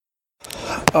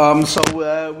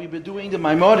We've been doing the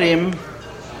Maimorim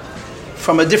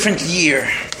from a different year.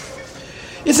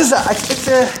 This is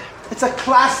it's a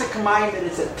classic Maimon.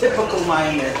 It's a typical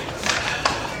Maimon.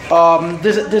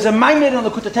 There's a Maimon on the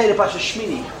Kutatei Pasha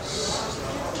Shmini,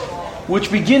 which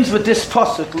begins with this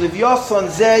pasuk: Livyason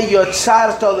Zeh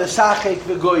Yatzarta lesachek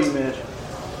v'goymer.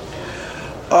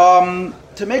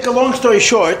 To make a long story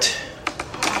short,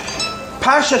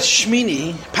 Pasha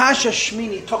Shmini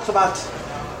talks about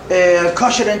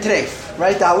kosher and treif,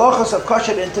 right? The halachos of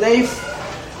kosher and treif,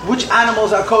 which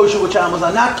animals are kosher, which animals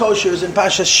are not kosher, is in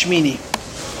Pasha Shmini.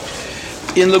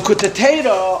 In Likutei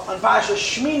Torah, on Pasha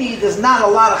Shmini, there's not a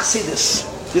lot of chassidus.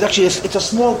 It's a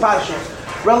small pasha,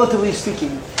 relatively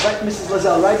speaking. Right, Mrs.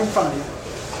 Lazelle, right in front of you,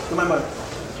 the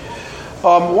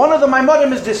Maimorim. One of the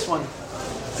Maimorim is this one.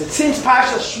 That since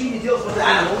Pasha Shmini deals with the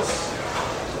animals,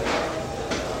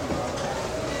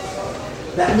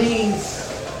 that means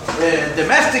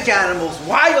domestic animals,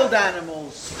 wild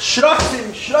animals,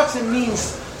 shrotzim means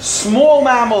small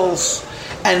mammals,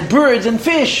 and birds and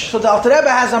fish. So the Alter Rebbe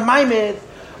has a maimed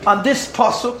on this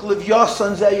pasuk,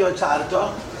 Livyason Zeh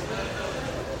Yatzarta.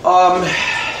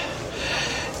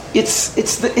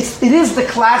 It is the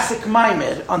classic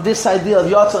maimed on this idea of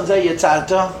Livyason Zeh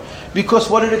Yatzarta, because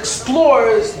what it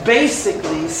explores,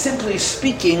 basically, simply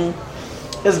speaking,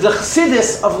 is the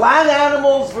chassidus of land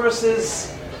animals versus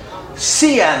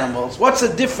sea animals. What's the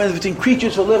difference between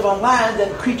creatures who live on land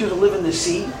and creatures who live in the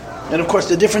sea? And of course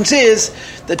the difference is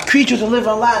that creatures who live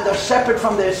on land are separate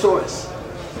from their source.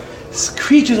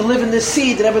 Creatures who live in the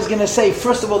sea, the Rebbe is going to say,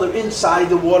 first of all, they're inside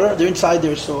the water, they're inside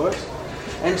their source.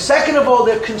 And second of all,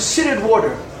 they're considered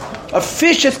water. A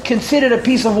fish is considered a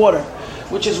piece of water,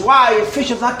 which is why a fish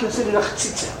is not considered a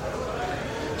chtzitza.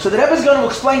 So the Rebbe is going to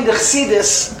explain the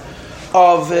chassidus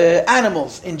of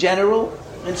animals in general,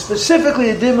 and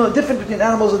specifically the difference between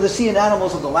animals of the sea and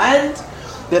animals of the land.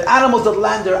 That animals of the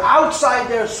land are outside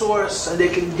their source and they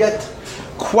can get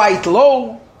quite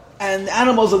low, and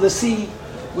animals of the sea,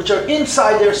 which are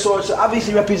inside their source, are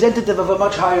obviously representative of a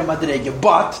much higher madrega.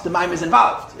 But the Maim is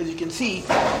involved. As you can see,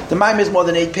 the Maim is more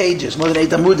than 8 pages, more than 8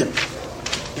 amudim.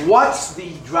 What's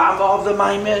the drama of the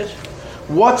Maimir?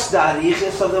 What's the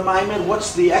arichis of the Maimir?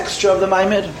 What's the extra of the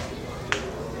Maimir?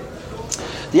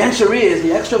 The answer is,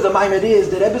 the extra of the Maimir is,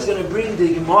 the Rebbe is going to bring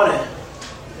the Gemara,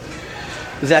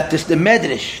 that the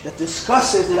Medrash, that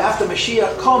discusses that after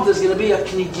Mashiach comes, there's going to be a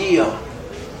Knigia.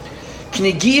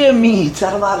 Knigia means,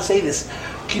 I don't know how to say this,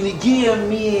 Knigia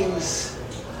means,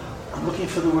 I'm looking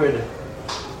for the word,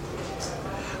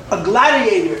 a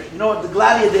gladiator. You know what the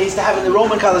gladiator they used to have in the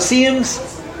Roman Colosseums?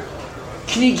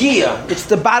 Knigia. It's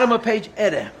the bottom of page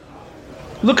Ere.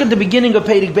 Look at the beginning of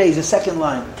Perek Beis, the second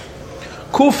line.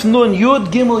 Kuf Nun Yud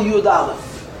Gimel Yud Aleph.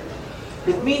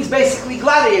 It means basically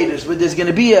gladiators, where there's going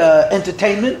to be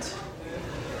entertainment,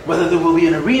 whether there will be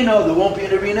an arena or there won't be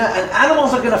an arena, and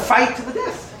animals are going to fight to the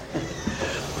death.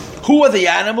 Who are the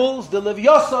animals? The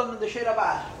Livyason and the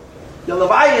Sherabar. The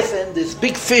Leviathan, this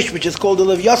big fish which is called the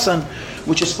Livyason,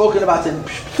 which is spoken about in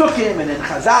Psukim and in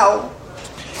Chazal,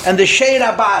 and the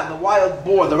Sherabar, the wild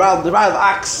boar, the wild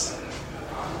ox,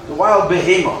 the wild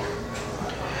behemoth.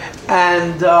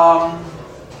 And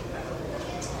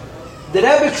the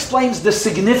Rebbe explains the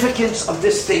significance of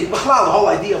this thing. The whole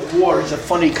idea of war is a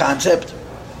funny concept.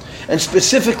 And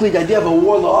specifically the idea of a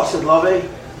war la'asad lave.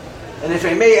 And if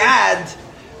I may add,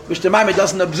 which the Maimon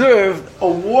doesn't observe, a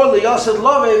war la'asad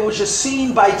lave which is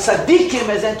seen by tzaddikim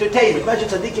as entertainment. Imagine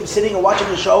tzaddikim sitting and watching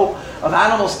a show of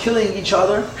animals killing each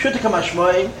other,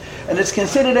 and it's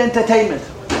considered entertainment.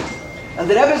 And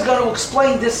the Rebbe is going to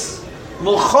explain this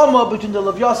milchama between the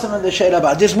Livyason and the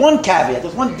Sherabar. There's one caveat,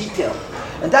 there's one detail.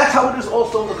 And that's how it is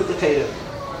also in the Likutei Torah.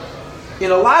 In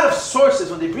a lot of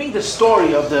sources, when they bring the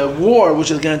story of the war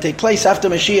which is going to take place after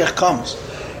Mashiach comes,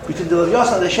 between the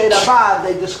Livyason and the Sherabar,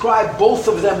 they describe both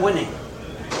of them winning.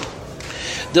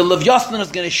 The Livyason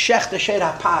is going to shech the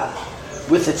Sherabar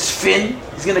with its fin.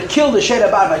 He's going to kill the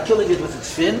Sherabar by killing it with its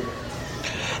fin.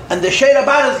 And the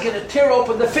Sherabar is going to tear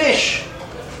open the fish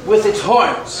with its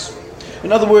horns.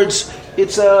 In other words,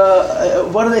 it's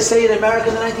what do they say in America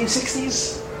in the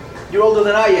 1960s? You're older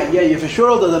than I am. Yeah, you're for sure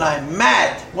older than I am.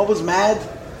 MAD. What was MAD?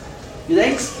 You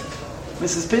think?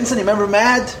 Mrs. Pinson, you remember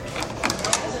MAD?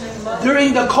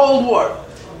 During the Cold War,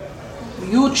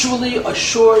 mutually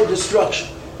assured destruction.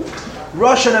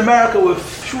 Russia and America were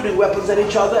shooting weapons at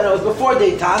each other, and it was before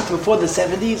détente, before the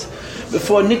 70s,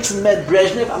 before Nixon met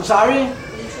Brezhnev. I'm sorry?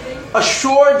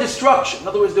 Assured destruction. In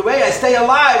other words, the way I stay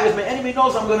alive is my enemy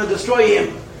knows I'm going to destroy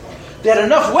him. They had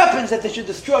enough weapons that they should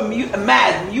destroy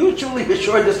mutually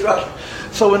assured destruction.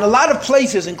 So in a lot of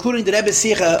places, including the Rebbe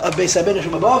Sicha of Beis HaBenesh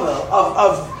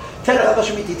of Terech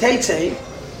HaDashim Iti Teitzei,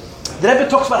 The Rebbe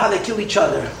talks about how they kill each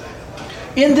other.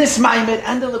 In this Maimed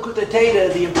and the Likutei Torah,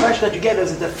 the impression that you get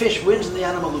is that the fish wins and the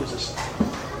animal loses.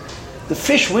 The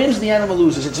fish wins and the animal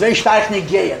loses. It's very stark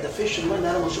negeya. The fish should win, the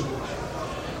animal should lose.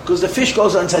 Because the fish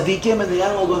goes on tzaddikim and the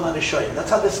animal goes on Rishoyim. That's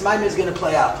how this Maimed is going to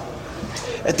play out.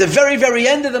 At the very, very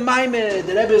end of the Maimed,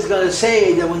 the Rebbe is going to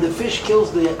say that when the fish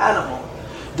kills the animal,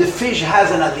 the fish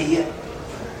has an aliyah.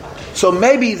 So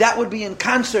maybe that would be in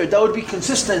concert, that would be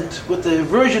consistent with the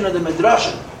version of the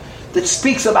Midrashim that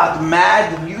speaks about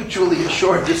mad, mutually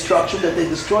assured destruction, that they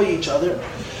destroy each other.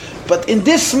 But in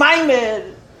this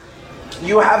Maimed,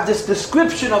 you have this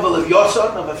description of a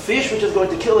Livyason, of a fish which is going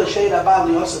to kill a Sheid Abad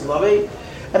Livyason Lavei,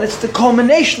 and it's the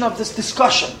culmination of this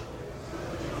discussion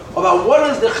about what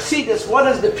is the chassidus, what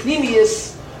is the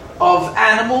pnimius of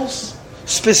animals,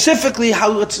 specifically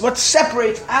what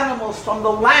separates animals from the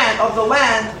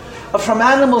land, from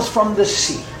animals from the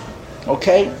sea.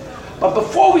 Okay? But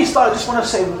before we start, I just want to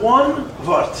say one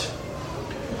word.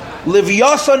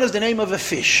 Livyason is the name of a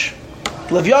fish.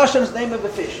 Livyason is the name of a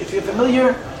fish. If you're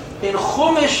familiar, in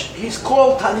Chumash, he's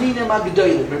called Taninim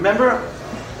HaGedolim. Remember?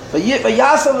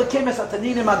 Vayasal Lekemes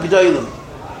HaTaninim HaGedolim.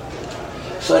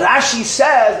 So Rashi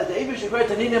says that the Eibush Shekar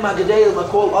Taninim HaGedolim are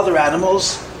called other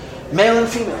animals, male and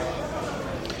female.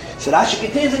 So Rashi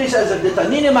continues and he says that the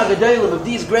Taninim HaGedolim of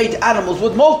these great animals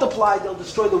would multiply, they'll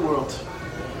destroy the world.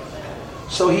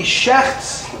 So he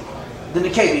shechts the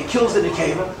nekeva, he kills the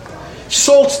nekeva,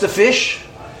 salts the fish,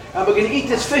 and we're going to eat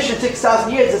this fish in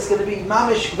 6,000 years. It's going to be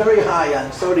mamish very high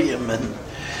on sodium and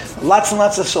lots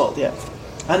of salt, yeah.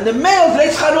 And the male of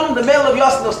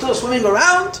Yasin is still swimming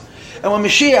around, and when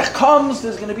Mashiach comes,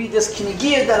 there's going to be this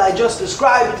kinigiyah that I just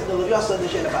described in the Livyason and the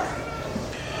Shenabah.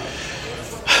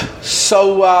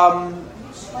 So,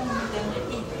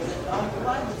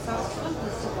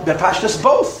 the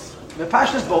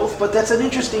Pashtas both, but that's an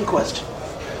interesting question.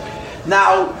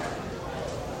 Now,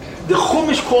 the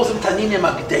Chumash calls them Taninim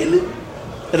HaGedolim,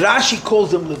 Rashi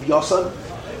calls them Livyason,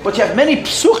 but you have many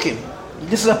psukim.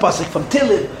 This is a pasuk from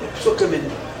Tillim, psukim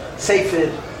in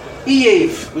Sefer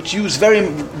Eiv, which use very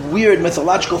weird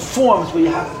mythological forms where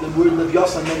you have the word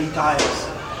Livyason many times.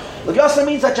 Livyason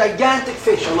means a gigantic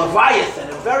fish, a leviathan,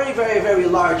 a very, very, very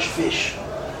large fish.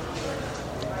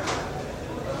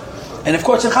 And of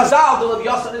course in Chazal, the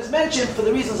Livyason is mentioned for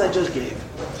the reasons I just gave.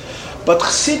 But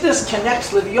Chassidus connects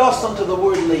Livyason to the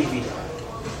word Levi.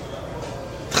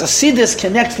 Chassidus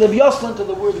connects Livyason to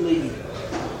the word Levi.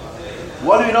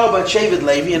 What do we know about Shevet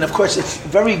Levi? And of course it's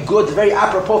very good, very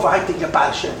apropos for Haitik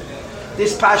Pasha.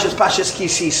 This Pasha is Pasha's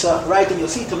Kisisa, right? And you'll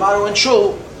see tomorrow in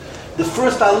Shul, the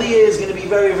first Aliyah is going to be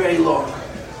very, very long.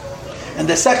 And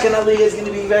the second Aliyah is going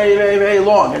to be very, very, very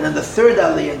long. And then the third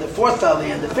Aliyah, and the fourth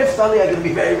Aliyah, and the fifth Aliyah are going to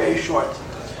be very, very short.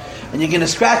 And you're going to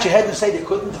scratch your head and say they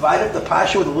couldn't divide up the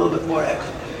Pasha with a little bit more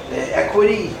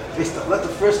equity. Let the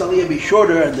first Aliyah be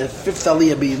shorter and the fifth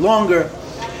Aliyah be longer.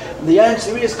 And the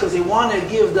answer is because they want to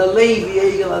give the Levi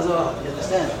Egel Azah. You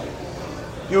understand?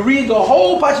 You read the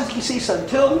whole Pasha's Kisisa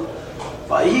until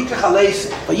Vayiten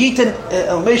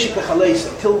El Meshik Chalesa,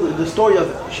 till the story of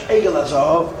Egel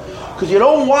Azah. Because you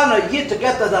don't want to get the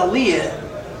Aliyah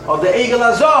of the Egel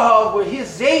Azahav, where his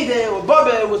Zayde or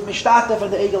Baba was Mishtatef for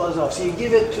the Egel Azahav. So you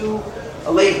give it to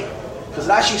a Levi. Because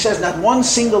Rashi says not one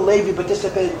single Levi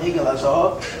participated in Egel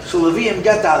Azahav. So Leviim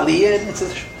get the Aliyah, and it's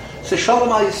a Shalom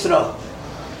Al Yisrael.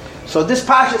 So this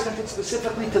Pasha is connected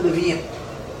specifically to Leviim.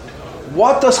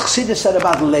 What does Chassidus say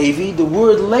about Levi? The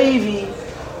word Levi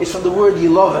is from the word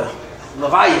Yilova,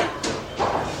 Levaya.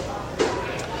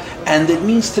 And it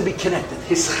means to be connected.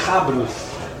 His Chabruth.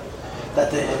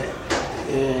 That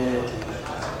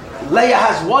Leah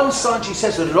has one son, she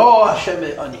says, Ro Hashem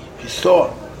Ani, he saw.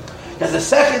 He has a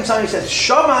second son, he says,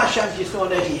 Shama Hashem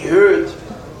Yisoneh, he heard.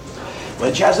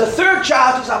 When she has a third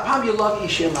child, she says, Apam, you love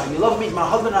Yishema, you love me, my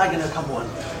husband and I are going to come one.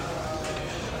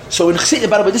 So in Chassidus,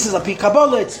 but this is a Pi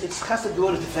Kabbalah, it's Chassid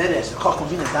Gevurah Tiferes, Chacham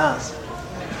Vina Das.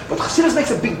 But Chassidus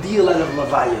makes a big deal out of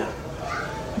Levaya.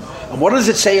 And what does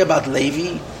it say about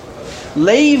Levi?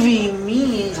 Levi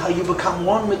means how you become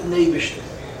one with Neibishter.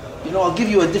 You know, I'll give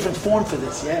you a different form for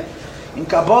this, yeah? In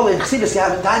Kabbalah, in Chassidus, you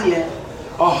have in Tanya,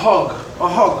 a hug.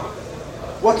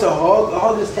 What's a hug? A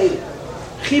hug is Tatum.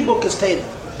 Chibuk is Tatum.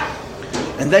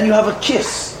 And then you have a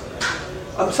kiss.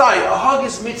 I'm sorry, a hug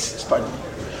is mitzvah, pardon me.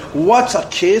 What's a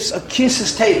kiss? A kiss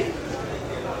is Tatum.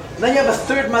 Then you have a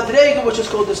third Madrega, which is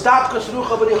called the Stapkas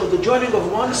Rucha B'Richa, the joining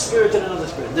of one spirit and another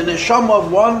spirit. The Neshama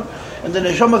of one and the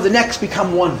Neshama of the next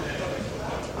become one.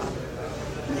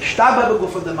 Nishtabah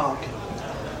B'Guf of the Malkin.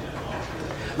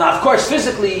 Now, of course,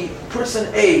 physically, person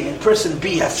A and person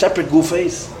B have separate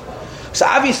gufes. So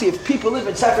obviously, if people live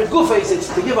in separate gufes, it's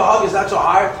to give a hug is not so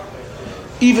hard.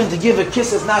 Even to give a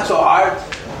kiss is not so hard.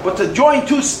 But to join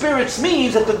two spirits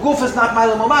means that the guf is not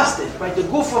ma'alim u'mastir, right? The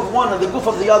guf of one and the guf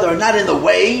of the other are not in the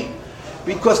way,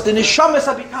 because the neshamas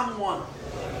have become one.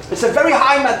 It's a very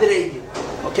high madrega.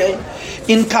 Okay?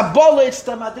 In Kabbalah, it's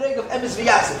the madrega of emes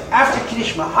v'yatzar. After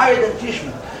Krishma, higher than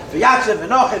Krishma. V'yatzar,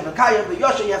 v'nochet, v'kayim,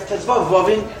 v'yosha, you have tezvav,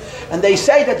 v'ovin. And they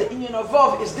say that the inyan of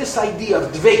vav is this idea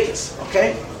of dvekis.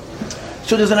 Okay?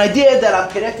 So there's an idea that I'm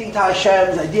connecting to Hashem,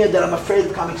 there's an idea that I'm afraid of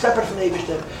becoming separate from the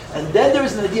Eibishter, and then there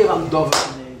is an idea of I'm dover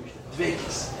from the Eibishter,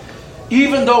 dvekis.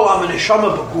 Even though I'm an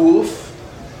neshama b'guf,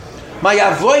 my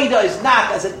avoida is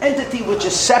not as an entity which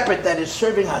is separate that is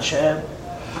serving Hashem.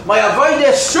 My avoida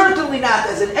is certainly not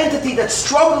as an entity that's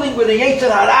struggling with a yetzer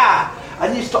hara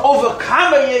and needs to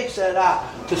overcome a yetzer hara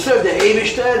to serve the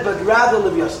Eibishter, but rather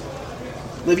Livyason.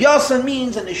 Livyason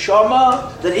means a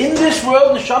neshama that in this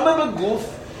world, neshama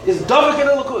b'guf, is davik and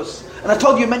elokus. And I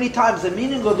told you many times, the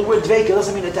meaning of the word dveka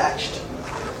doesn't mean attached.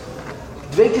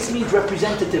 Dvekis means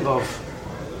representative of.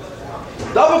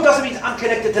 Davik doesn't mean I'm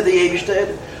connected to the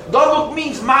Eibishter. Davik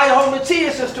means my whole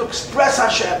metzius is to express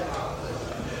Hashem,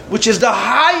 which is the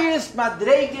highest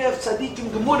madrege of tzaddikim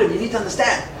gemurim. You need to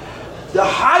understand. The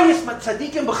highest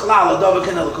tzaddikim b'chlal are davik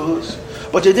and elokus.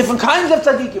 But there are different kinds of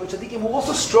tzaddikim who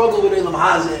also struggle with Elam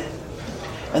Hazeh.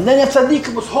 And then you have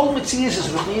tzaddikim whose whole metzius is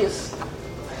ruchnius.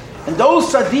 And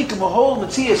those tzaddikim who hold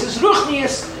metzius is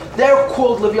ruchnius, they're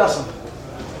called Livyason.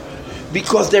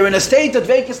 Because they're in a state of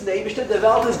dvekis and the Eibishter, the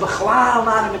Welt is b'chlal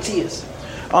not a metzius.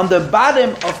 On the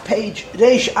bottom of page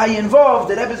Reish Ayin Vav,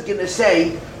 the Rebbe is going to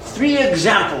say 3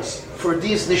 examples for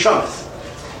these neshamas.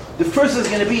 The first is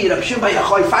going to be Rab Shimon bar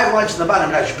Yochai, 5 lines from the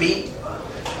bottom, Rashbi.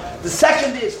 The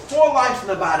second is 4 lines from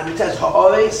the bottom, it says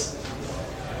Ha'oves.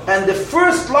 And the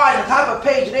first line on top of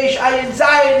page Reish Ayin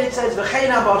Zayin, it says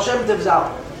V'cheina Baal Shem Tov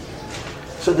Zal.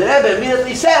 So the Rebbe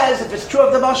immediately says, if it's true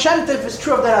of the Baal Shem Tov, it's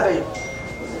true of the Rabbeinu.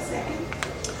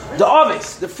 The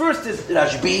Ovis. The first is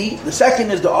Rashbi, the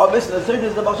second is the Ovis, and the third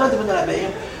is the Baal Shem Tov and the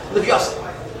Rabbeinu. Livyason.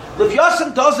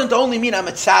 Livyason doesn't only mean I'm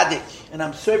a tzaddik and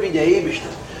I'm serving the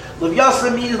Eibishter.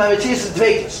 Livyason means my metzius is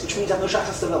dvekis, which means I'm no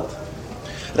shachas to Welt.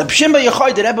 Rab Shimon bar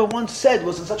Yochai, the Rebbe once said,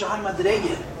 was in such a high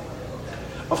madrege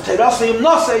of Teirasa Yom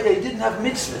Nosei, they didn't have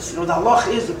mitzvahs. You know, the halach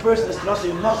is the person that's Teirasa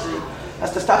Yom Nosei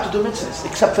has to stop to do mitzvahs,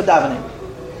 except for davening.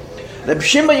 Reb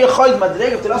Shimon bar Yochai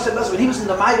madrege of Teirasa Yom Nosei, when he was in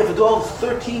the Maida for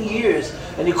 13 years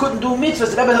and he couldn't do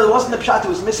mitzvahs, the Rebbe said it wasn't the pshat, he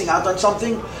was missing out on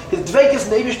something. His dvekis in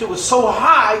the Eibishter was so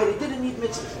high that he didn't need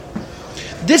mitzvahs.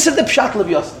 This is the pshat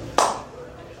Livyason.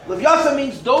 Livyason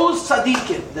means those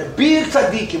tzaddikim, they're big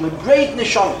tzaddikim with great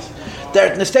neshamas.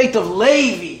 They're in the state of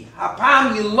Levi,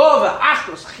 Hapam, Yilova,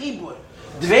 Achos, Chibur,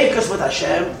 dvekis with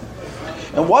Hashem.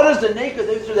 And what is the naked?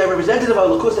 They're representative of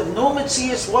Elokus. They have no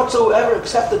metzius whatsoever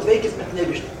except the dvekis mit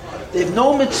Nebishtin. They have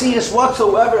no metzius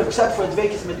whatsoever except for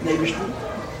dvekis mit Nebishtin.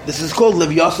 This is called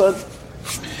Livyason,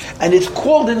 and it's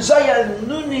called in Zayah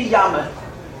Nuni Yama.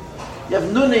 You have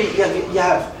Nuni.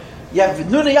 You have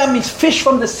Nuni Yama means fish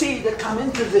from the sea that come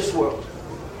into this world,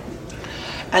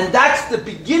 and that's the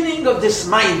beginning of this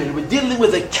maimer. We're dealing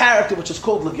with a character which is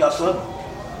called Livyason.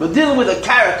 We're dealing with a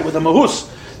character with a mahus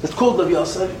that's called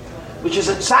Livyason, which is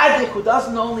a tzaddik who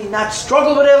doesn't only not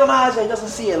struggle with Elam Hazeh, he doesn't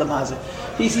see Elam Hazeh.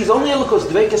 He sees only Elokus,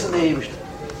 dvekis and the Eibishter.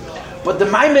 But the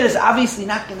maimer is obviously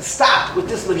not going to stop with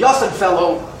this Livyason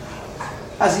fellow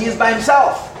as he is by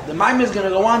himself. The maimer is going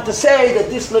to go on to say that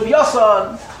this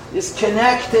Livyason is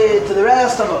connected to the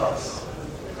rest of us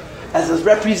as a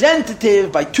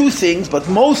representative by 2 things, but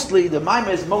mostly the maimer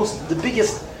is the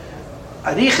biggest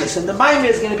arichas, and the maimer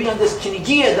is going to be on this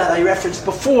kinigia that I referenced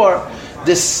before,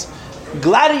 this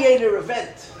gladiator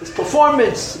event, this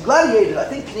performance, gladiator. I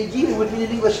think kinigia would mean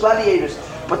in English gladiators,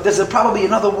 but there's probably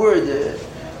another word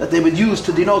that they would use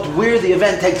to denote where the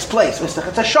event takes place. It's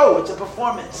a show, it's a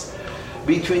performance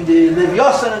between the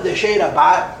Livyason and the Shei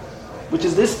Rabbah, which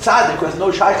is this tzaddik who has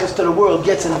no shaykhs to the world,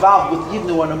 gets involved with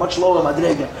Yivnu on a much lower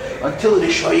madrega until the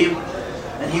Shoyim,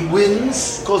 and he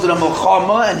wins, calls it a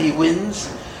Melchama, and he wins.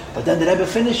 But then the Rebbe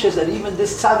finishes that even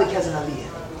this tzaddik has an aliyah.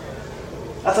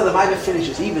 That's how the Rebbe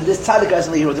finishes. Even this tzaddik has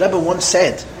an aliyah. The Rebbe once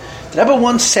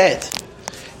said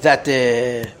that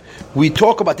we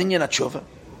talk about Inyan HaTshuva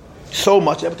so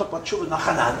much. The Rebbe talk about Tshuva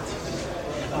Nachanant.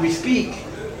 And we speak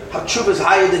how Tshuva is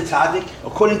higher than tzaddik.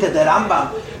 According to the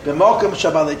Rambam, b'mokem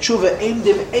shabal Tshuva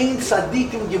imdim ein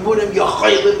tzaddikim gemurim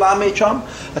yochaylim la'amei cham.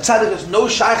 A tzaddik has no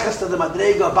shaychus to the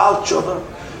madrega about Tshuva.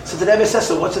 So the Rebbe says,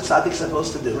 so what's a tzaddik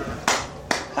supposed to do?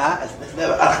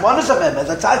 Achmanis of him as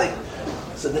a tzaddik.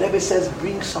 So the Rebbe says,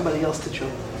 bring somebody else to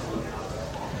Tshuva.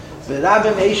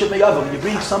 When you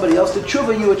bring somebody else to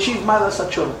Tshuva, you achieve Malas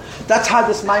HaTshuva. That's how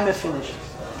this maimer finishes.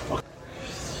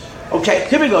 Okay,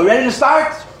 here we go. Ready to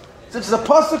start? So it's a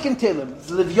pasuk in Tehillim.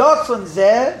 Livyason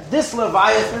Zeh, this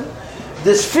Leviathan,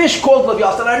 this fish called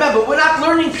Livyason. I remember, we're not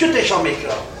learning Pshutei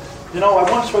Shalmikra. You know,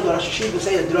 I once heard the Rosh Hashiva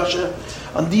say a drasha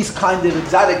on these kind of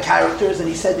exotic characters, and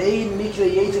he said,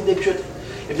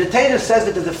 if the Torah says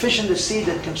that there's a fish in the sea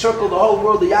that can circle the whole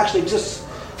world, he actually exists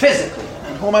physically.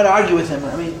 And who am I to argue with him?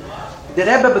 I mean, the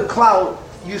Rebbe Beklau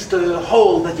used to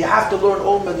hold that you have to learn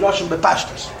all Medrashim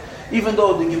Bepashtus. Even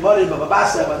though the Gemara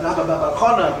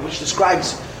Bababasa, which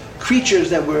describes creatures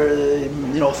that were,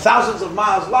 thousands of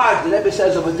miles large, the Rebbe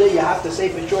says over there you have to say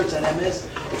for sure it's an emes.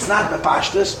 It's not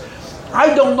Bepashtus.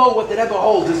 I don't know what the Rebbe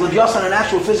holds. Is Livyason an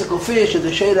actual physical fish? Is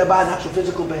the Shei Rabba an actual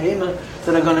physical behemoth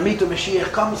that are going to meet when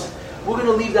Mashiach comes? We're going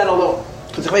to leave that alone.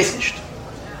 Because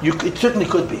it certainly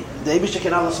could be. The Eibishter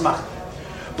can Allah smach.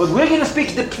 But we're going to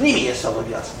speak the Pnimius of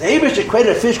Livyason. The Eibishter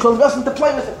created a fish called Livyason to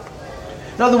play with it.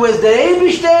 In other words, the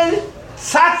Eibishter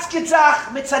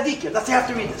Tzatzkitzach mit Tzadikim. That's how you have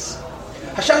to read this.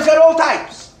 Hashem's got all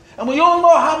types. And we all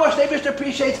know how much the Eibishter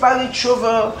appreciates Bali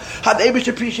Tshuva, how the Eibishter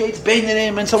appreciates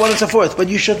Beinanim, and so on and so forth. But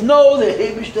you should know that the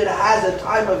Eibishter has a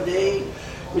time of day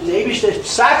which the Eibishter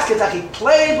Tzatzkitzach, he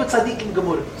plays with Tzadikim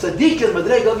Gemurah. Tzadikim,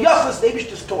 Madrega, Yachas, the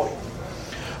Eibishter's toy.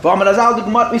 The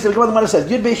Gemara says,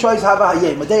 Yud Bei Shoyz Hava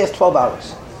Hayem, a day is 12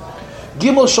 hours.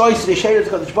 Gimel Shoyz Risheir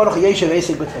Kodesh Baruch Yeshev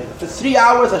Esek B'Teira. For 3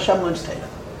 hours, Hashem learns Teira.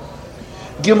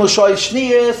 Gimel Shoyz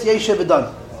Shniyas Yeshev V'Dan.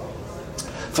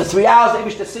 For 3 hours, the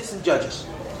Eibishter sits and judges.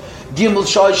 Gimel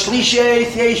Shoyz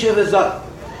Shlishes Yeshev V'Zan.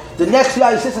 The next 3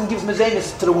 hours, he sits and gives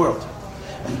Mezenis to the world.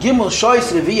 And Gimel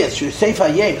Shoyz Reviyas Shusef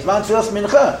Hayem Zman Tfilas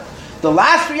Mincha. The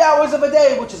last 3 hours of a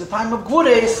day, which is a time of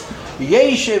Gvuris,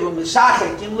 Yeshev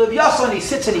U'Mesachet Im Livyason, he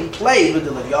sits and he plays with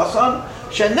the Livyason.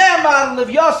 Shenemar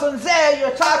Livyason Zeh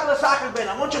Yatzarta L'Sachar Ben.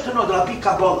 I want you to know that Al Pi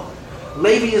Kabbalah,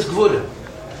 Levi is Gvura.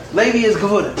 Levi is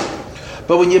Gvura.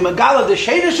 But when you Megala the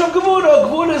Shadish of Gvura,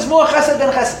 Gvura is more Chesed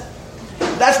than Chesed.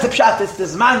 That's the Pshat. It's the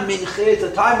Zman Mincha. It's the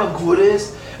time of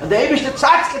Gvuris. And the Eibishter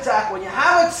Tzatzkitzach, when you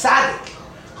have a tzaddik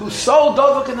who's so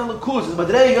dovak in the Lekuz, but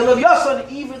there you Livyason,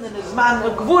 even in his man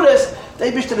of Gvuris, the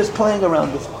Eibishter is playing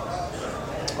around with him.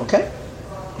 Okay?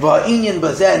 Va'inyan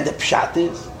bazeh, and the Pshat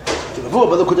is, the word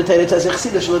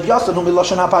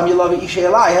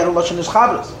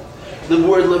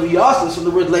Livyason from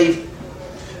the word Levi.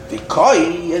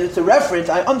 And it's a reference,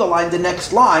 I underlined the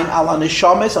next line, ala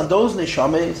neshames, on those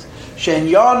neshames, shen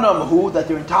yarnam hu, that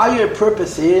their entire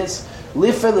purpose is,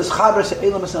 lifel is chaber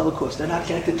se'elam es nalakus. They're not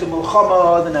connected to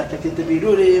Mulchama, they're not connected to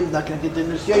Birurim, they're not connected to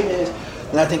Nisyonis,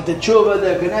 they're not connected to Tshuva,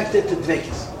 they're connected to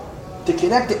Dvekis. To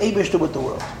connect the Eibishter with the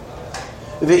world.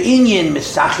 Ve'inyin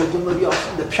misachet in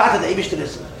Livyason. The pshat of the Eibishter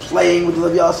is playing with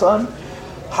Livyason.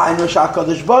 Hainu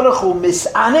sha'kadosh baruch hu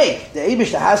mis'aneg. The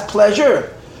Eibishter has pleasure.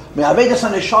 Me'avedas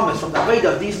ha'neshamis, from the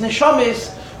aveda of these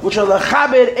neshamis, which are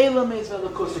l'chaber elam es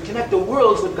v'elakus, to connect the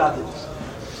worlds with godliness.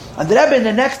 And the Rebbe in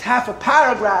the next half a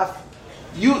paragraph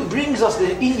brings us the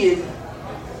inyan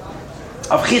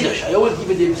of Chiddush. I always give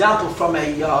you the example from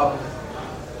a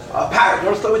parrot.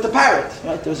 Let's start with the parrot.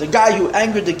 Right? There was a guy who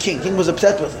angered the king. The king was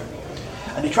upset with him.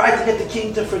 And he tried to get the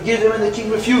king to forgive him, and the king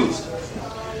refused.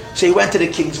 So he went to the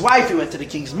king's wife, he went to the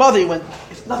king's mother,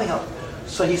 it's nothing else.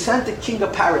 So he sent the king a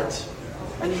parrot,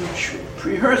 and he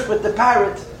rehearsed with the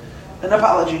parrot an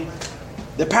apology.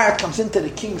 The parrot comes into the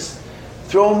king's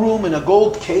throne room in a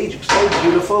gold cage, it's so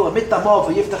beautiful. A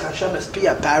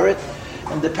parrot,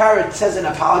 and the parrot says an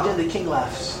apology, and the king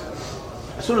laughs.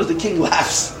 As soon as the king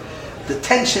laughs, the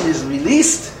tension is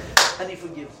released, and he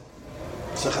forgives.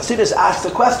 So Chassidus asks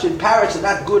the question: parrots are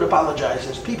not good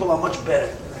apologizers. People are much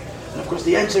better. And of course,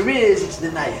 the answer is it's the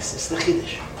nayas, it's the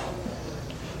chiddush.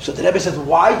 So the Rebbe says,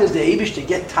 why does the Eibishter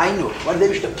get tainuk? Why does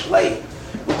the Eibishter play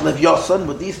with Livyason,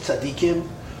 with these tzaddikim?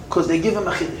 Because they give him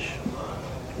a chiddush.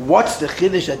 What's the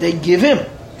chiddush that they give him?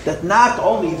 That not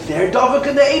only they're dovak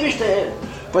in the Eibishter,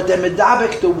 but they're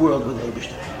medabek the world with the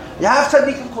Eibishter. You have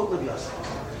tzaddikim called Livyason.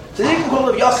 Tzaddikim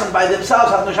called Livyason by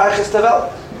themselves have no shaychus to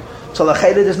well. So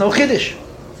l'chayre there's no chiddush.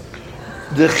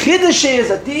 The chiddush is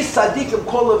that these tzaddikim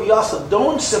called Livyason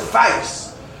don't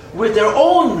suffice with their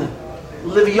own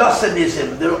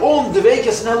Livyasonism, their own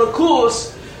Dvekes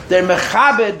Nelakus. They're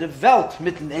mechaber the Welt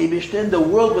mit den Eibishter, the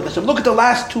world with us. So look at the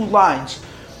last 2 lines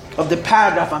of the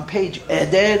paragraph on page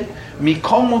Eder.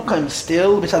 Mikom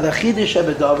still beside the chiddush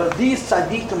ebedavar. These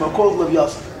tzaddikim are called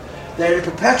Livyason. They're in a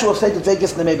perpetual state of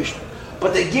Dvekes in the Eibishter.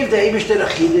 But they give the Eibishter a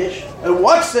chiddush. And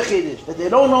what's the chiddush? That they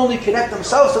don't only connect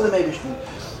themselves to the Eibishter,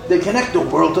 they connect the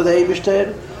world to the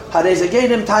Eibishter. Harez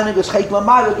again tainig is chayk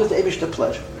lamayla gives the Eibishter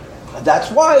pleasure. And that's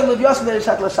why Livyason there is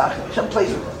at l'sachar. Hashem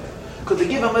plays with them. Because they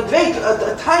give him a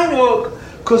tainug,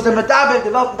 because the medabek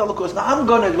development of. Now I'm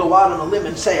going to go out on a limb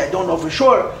and say, I don't know for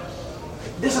sure,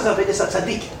 this is a vedis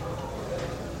tzaddik.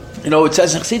 You know, it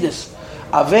says in Chassidus,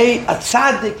 Avei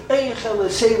atzadik eichel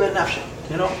l'seiva nafshe.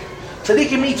 You know,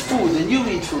 tzaddikim eat food and you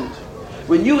eat food.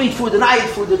 When you eat food and I eat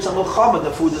food, it's a milchama.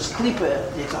 The food is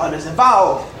klipa. The Yitzhak is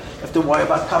involved. You have to worry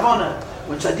about kavanah.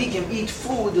 When tzaddikim eat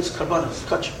food, there's karbanas,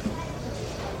 kachim.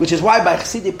 Which is why by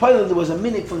Chassidic Poland there was a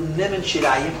minhag from Nemen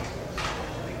Shirayim.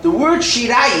 The word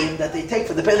Shirayim that they take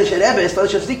for the Pelish Rebbe is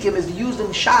used in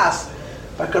Shas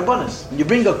by karbanas. When you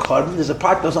bring a korban, there's a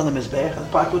part that goes on the mizbech and a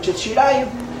part which is Shirayim.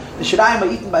 The Shirayim are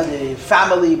eaten by the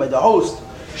family, by the host.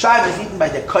 Shirayim is eaten by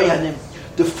the kohanim.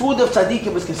 The food of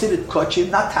tzaddikim is considered kochim,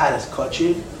 not taras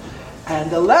kochim, and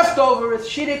the leftover is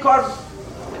shirei korban.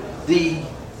 The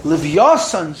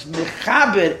Livyason's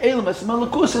mechaber elmas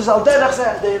malakus is al derech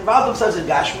zeh. They involve themselves in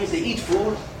gashmis. They eat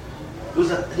food. There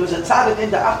was a tzaddik in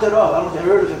the after all. I don't know if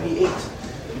you heard of him. He ate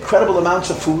incredible amounts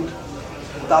of food.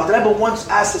 The Alter Rebbe once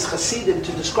asked his chassidim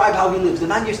to describe how he lived. The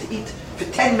man used to eat for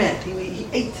 10 men. He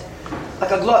ate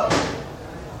like a glutton.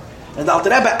 And the Alter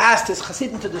Rebbe asked his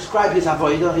chassidim to describe his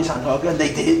avodah, his hanaga, and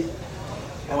they did.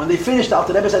 And when they finished, the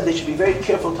Alter Rebbe said they should be very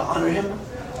careful to honor him.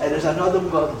 And there's another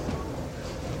God.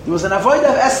 There was an avodah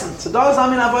of essence. So those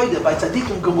are in avodah by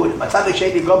tzaddikim gemurim. By tzaddik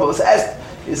sheni gobo was asked,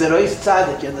 is a rois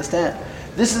tzaddik? You understand?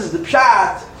 This is the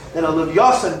pshat that a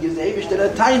Livyason gives the Eibush to a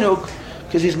tainuk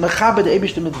because he's mechaber the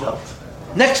Eibush to midvelt.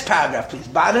 Next paragraph, please.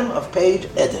 Bottom of page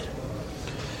Eder.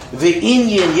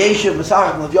 Ve'inyin yeshiv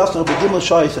mesachak Livyason ubedimel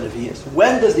shoyis reviyas.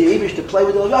 When does the Eibush to play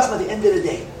with the Livyason? At the end of the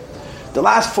day, the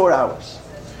last 4 hours,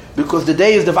 because the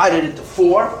day is divided into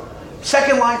 4.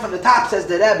 Second line from the top says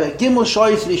the Rebbe Gimel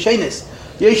shoyis rishenis.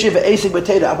 I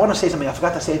want to say something, I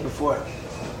forgot to say it before.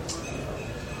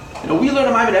 You know, we learn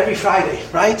a Maimon every Friday,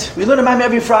 right? We learn a Maimon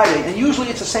every Friday, and usually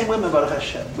it's the same women, Baruch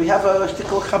Hashem. We have a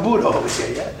shtickle chabura over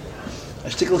here, yeah? A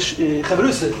shtickle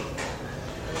chabrusa.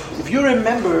 If you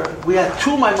remember, we had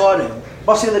 2 Maimorim,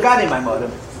 Basi Legani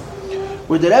Maimorim,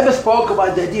 where the Rebbe spoke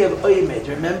about the idea of Oymed.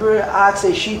 Remember?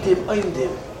 Atse Shitim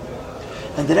Oymdim.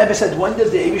 And the Rebbe said, when does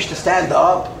the Eibush to stand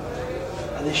up?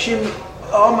 And the Shim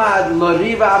Omad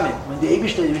Loriva Amin. When the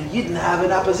Eibush didn't have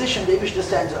an opposition, the Eibush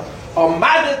stands up.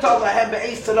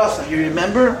 You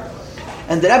remember?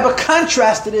 And the Rebbe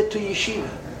contrasted it to yeshiva.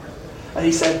 And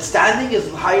he said, standing is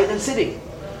higher than sitting.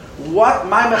 What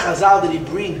Maimon Chazal did he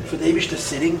bring for the Eibush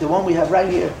sitting? The one we have right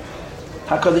here.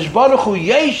 HaKadosh Baruch Hu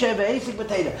Yeshev Ve'esik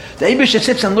B'Teira. The Eibush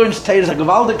sits and learns Teira is a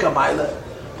Gevaldika Maila,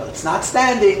 but it's not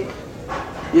standing.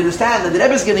 You understand? And the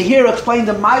Rebbe is going to hear explain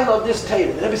the Maila of this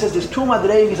Teira. The Rebbe says there's 2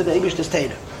 Madreigis of the Eibush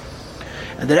Teira.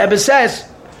 And the Rebbe says,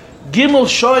 Gimel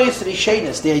Shoyis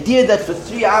Rishenis, the idea that for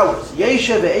 3 hours,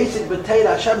 Yeshev Ve'esik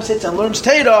B'Teira, Hashem sits and learns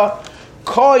Teira,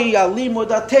 Koi Alimud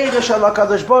HaTeira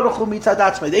Shalakadosh Baruch Hu Mitzad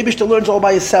Atzmai. The Eibush learns all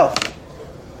by himself.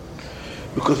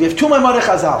 Because we have 2 Maimon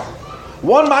Chazal.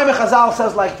 One Maimon Chazal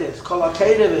says like this, Kol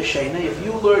HaTeira V'Shena, if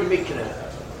you learn Mikra,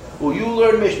 or you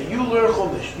learn Mishnah, you learn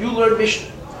Chumash, you learn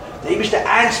Mishnah, the Eibush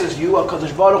answers you,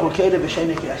 HaKadosh Baruch Hu Keira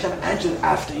V'Shena, Hashem answers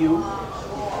after you.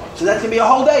 So that can be a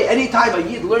whole day. Any time a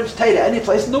Yid learns Teira, any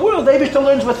place in the world, the Eibush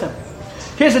learns with him.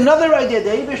 Here's another idea. The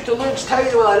Eibush learns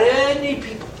Teira without any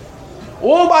people.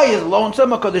 All by his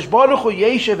lonesome, HaKadosh Baruch Hu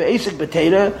Yeshev Ve'esik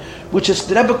B'Teira, which is,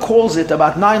 the Rebbe calls it,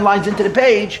 about 9 lines into the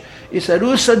page,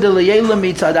 Isarusa de L'Yela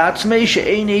Mitzad Atzmei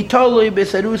She'eni Toloi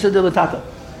B'Isarusa de L'Tata.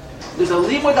 There's a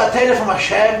limud atera from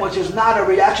Hashem, which is not a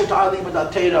reaction to our limud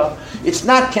atera. It's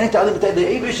not connected to our limud atera. The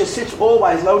Eibush sits all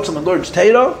by his lonesome and learns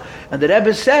Teira. And the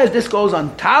Rebbe says this goes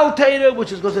on Tal Teira,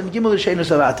 which goes on Gimel Shenu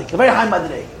Savatik. A very high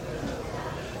madrei.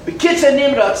 B'Kitz and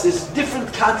Nimratz, there's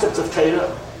different concepts of Teira.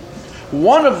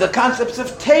 One of the concepts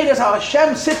of Teira is how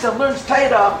Hashem sits and learns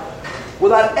Teira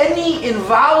without any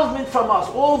involvement from us.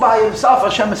 All by himself,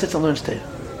 Hashem sits and learns Teira.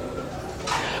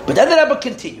 But then the Rebbe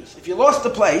continues. If you lost the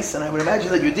place, and I would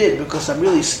imagine that you did because I'm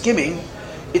really skimming,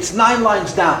 it's 9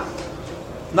 lines down.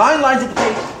 9 lines at the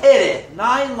page.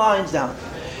 9 lines down.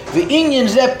 The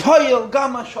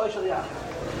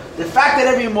fact that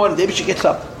every morning the Eibush gets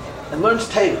up and learns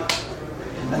Teira,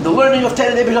 and the learning of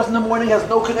Teira the Eibush in the morning has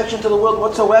no connection to the world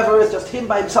whatsoever, it's just him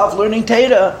by himself learning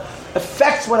Teira,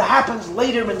 affects what happens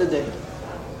later in the day.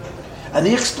 And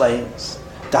he explains,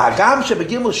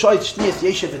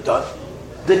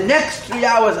 the next 3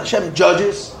 hours Hashem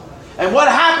judges. And what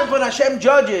happens when Hashem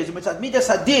judges? When the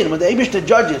Eibush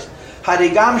judges,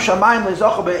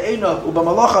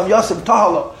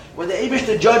 when the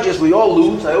Eibush judges, we all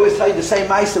lose. I always tell you the same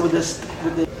ma'aser with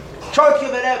the Chortke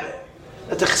Rebbe.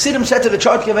 That the Chassidim said to the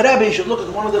Chortke Rebbe, you should look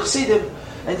at one of the Chassidim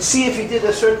and see if he did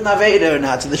a certain Aveda or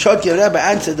not. So the Chortke Rebbe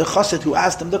answered the Chassid who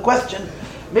asked him the question,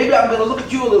 maybe I'm going to look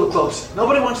at you a little closer.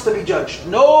 Nobody wants to be judged.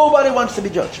 Nobody wants to be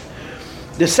judged.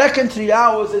 The second 3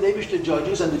 hours the Eibush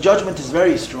judges, and the judgment is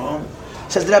very strong.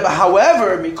 Says the Rebbe,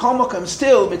 however, Mikomokim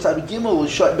still, Mitzad Gimel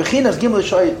Bechinas Gimel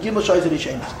Shoyz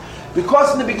Rishenis.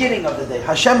 Because in the beginning of the day,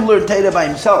 Hashem learned Torah by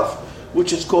himself,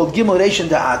 which is called Gimel Reishin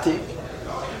Da'atik.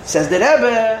 Says the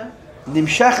Rebbe,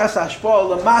 Nimshechas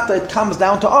Hashpah Lamata, it comes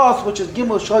down to us, which is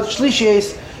Gimel Shoyz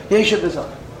Shlishes Yeshiv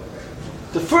Bezon.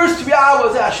 The first 3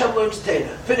 hours that Hashem learns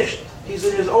Torah, finished. He's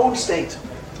in his own state.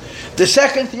 The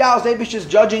second 3 hours, Eibush is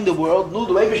judging the world. No,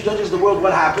 the Eibush judges the world,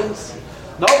 what happens?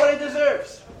 Nobody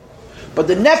deserves. But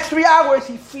the next 3 hours,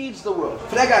 he feeds the world.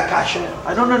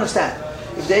 I don't understand.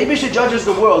 If the Eibush judges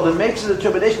the world and makes a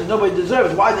determination that nobody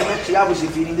deserves, why the next 3 hours is he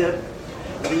feeding them?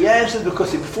 And the answer is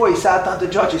because before he sat down to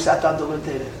judge, he sat down to learn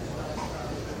Torah.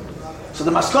 So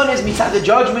the maskon is, mitzad the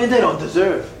judgment, they don't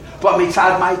deserve. But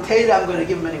mitzad my Torah, I'm going to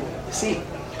give them anyway. You see?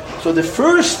 So the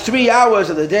first 3 hours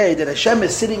of the day that Hashem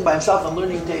is sitting by himself and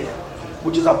learning Torah,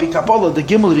 which is Al-Pi Kabbalah, the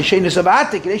Gimel Rishenis of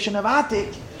Atik, Reishin of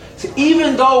Atik. So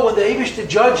even though when the Eibush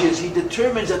judges, he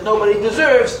determines that nobody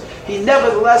deserves, he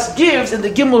nevertheless gives in the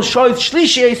Gimel Shoyz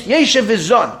Shlishes Yeshiv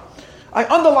Vizon. I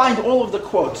underlined all of the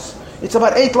quotes. It's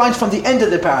about 8 lines from the end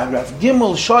of the paragraph.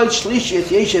 Gimel Shoyz Shlishes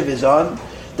Yeshiv Vizon.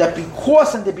 That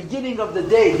because in the beginning of the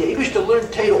day, the Eibush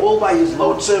learned Torah all by his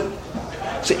lotzim.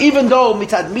 So even though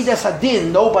mitzad midas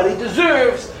hadin nobody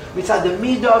deserves, mitzad the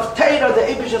midah of Torah, the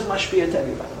Eibush is mashpiyah to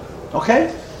everybody. Okay?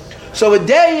 So a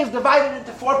day is divided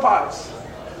into 4 parts.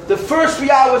 The first 3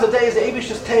 hours a day is the Eibush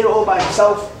is Torah all by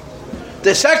himself.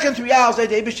 The second 3 hours a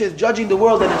day, the Eibush is judging the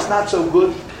world and it's not so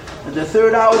good. And the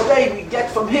third hour a day, we get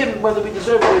from him whether we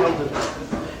deserve it or we don't deserve it.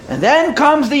 And then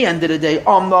comes the end of the day.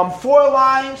 4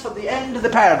 lines from the end of the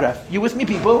paragraph. You with me,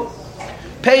 people?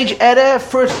 Page Ere,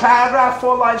 first paragraph,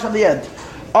 4 lines from the end.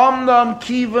 But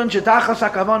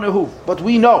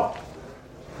we know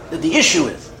that the issue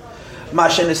is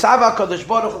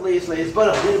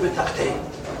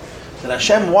that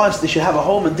Hashem wants they should have a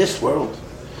home in this world.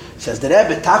 Says the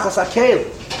Rebbe,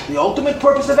 the ultimate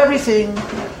purpose of everything,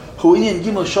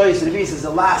 is the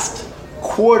last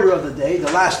quarter of the day,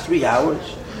 the last 3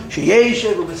 hours.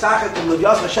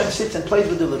 Hashem sits and plays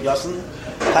with the Livyason.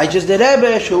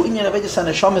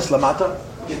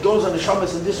 It goes on the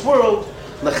shamas in this world.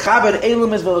 To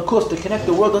connect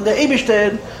the world on the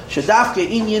Eibishter,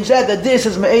 that this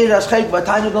is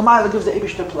gives the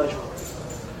Eibishter pleasure.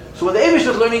 So when the Eibush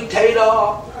is learning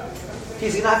Torah,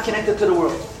 he's not connected to the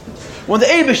world. When the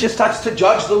Eibush starts to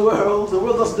judge the world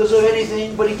doesn't deserve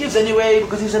anything, but he gives anyway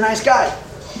because he's a nice guy.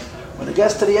 When it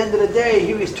gets to the end of the day,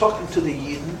 here he's talking to the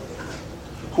Yidden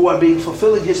who are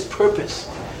fulfilling his purpose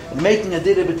and making a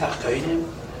dira b'tachtonim.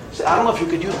 So I don't know if you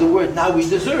could use the word now we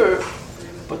deserve,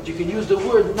 but you can use the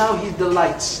word now he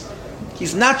delights.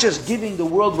 He's not just giving the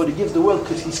world what he gives the world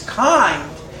because he's kind.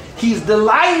 He's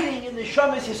delighting in the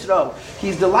Shamas Yisrael.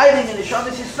 He's delighting in the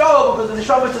Shamas Yisrael because the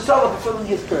Shamas Yisrael are fulfilling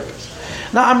his purpose.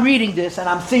 Now I'm reading this and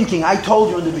I'm thinking, I told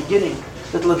you in the beginning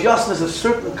that Livyason is a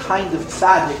certain kind of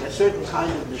tzaddik, a certain kind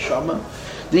of neshama.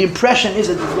 The impression is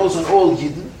that it goes on all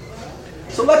Yidden.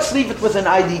 So let's leave it with an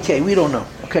IDK. We don't know.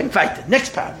 Okay? Right.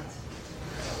 Next paragraph.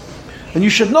 And you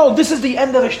should know this is the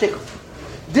end of a shtickle.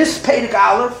 This Perek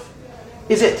Aleph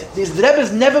is it. The Rebbe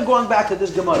is never going back to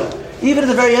this Gemara. Even at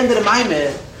the very end of the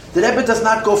Maimed, the Rebbe does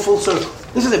not go full circle.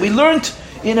 This is it. We learned,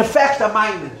 in effect, a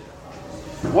Maimed.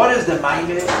 What is the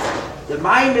Maimed? The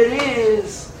Maimed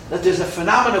is that there's a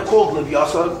phenomenon called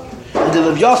Livyason, and the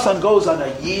Livyason goes on a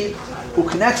Yid who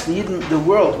connects the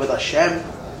world with Hashem.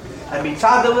 And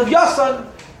mitzad the Livyason,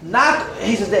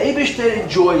 he says the Eibishter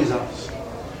enjoys us.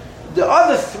 The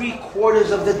other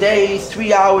 3/4 of the day,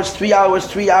 3 hours, 3 hours,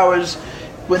 3 hours,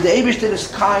 when the Eibishter is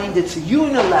kind, it's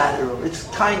unilateral. It's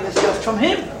kindness just from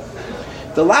him.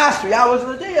 The last 3 hours of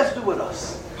the day has to do with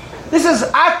us. This is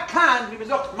Akan,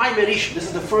 this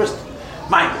is the first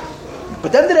Maimed.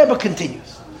 But then the Rebbe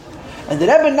continues. And the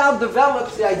Rebbe now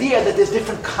develops the idea that there's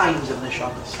different kinds of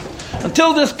neshamas.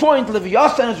 Until this point,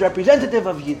 Livyason is representative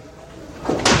of Yid.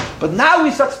 But now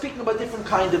we start speaking about different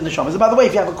kinds of neshamas. And by the way,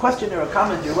 if you have a question or a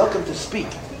comment, you're welcome to speak.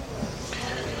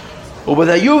 The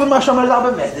Rebbe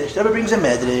brings a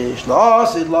medrash. The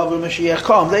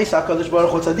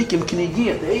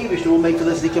Eibush will make the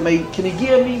tzaddikim.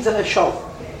 Kinegiyah means a show.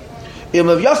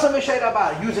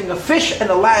 Using a fish and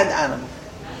a land animal.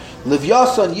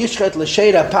 Livyason yishchet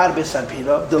l'sheira par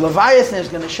b'sanpira. The Leviathan is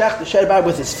going to shech the sheira bar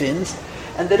with his fins,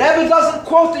 and the Rebbe doesn't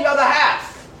quote the other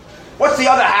half. What's the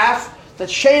other half? That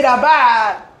sheira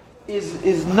bar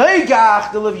is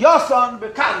neigach the Livyason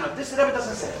b'kanma. This the Rebbe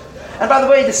doesn't say. And by the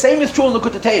way, the same is true in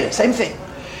Likutei Torah. Same thing.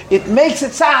 It makes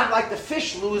it sound like the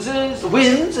fish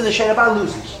wins, and the sheira bar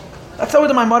loses. That's how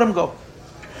the Maimorim go.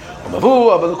 So in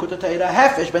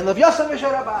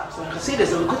Chassidus,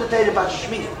 the Likutei Torah Bas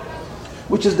Shmini.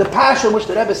 which is the passion in which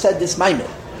the Rebbe said this Maimed.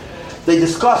 They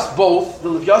discussed both the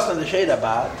Livyason and the Zeh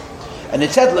Yatzarta, and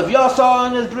it said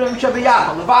Livyason is Brim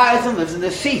Shabiyam, Leviathan lives in the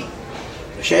sea.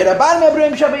 The Zeh Yatzarta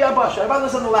Brim Shabiyabash,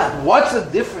 lives on the land. What's the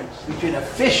difference between a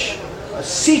fish, a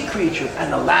sea creature,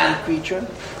 and a land creature?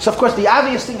 So of course the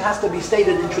obvious thing has to be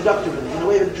stated introductorily, in a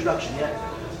way of introduction, yeah?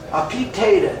 Api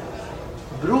Teire,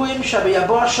 Bruim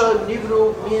Shabiyabasha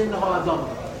Nivru Min Ha'adam.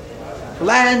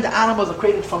 Land animals are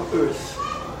created from earth.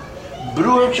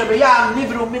 Bruim Shabiyam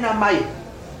Nivru Min Ha'mayim.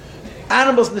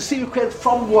 Animals in the sea are created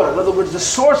from water. In other words, the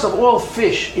source of all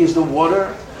fish is the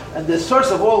water, and the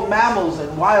source of all mammals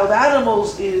and wild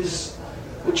animals is,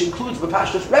 which includes the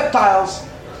pastor's reptiles,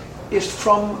 is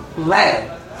from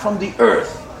land, from the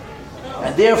earth.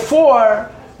 And therefore,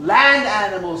 land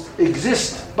animals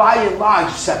exist by and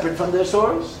large separate from their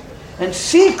source, and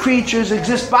sea creatures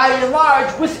exist by and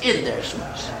large within their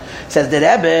source. Says the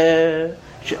Rebbe,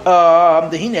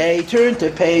 the Hine, turn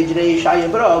to page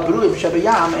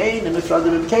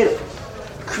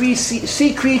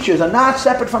sea creatures are not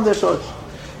separate from their source.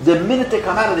 The minute they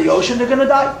come out of the ocean, they're going to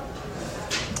die.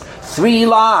 3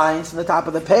 lines on the top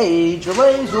of the page.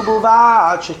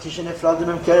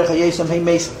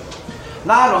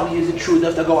 Not only is it true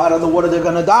that if they go out of the water, they're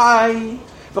going to die.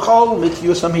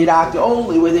 The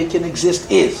only way they can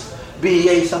exist is they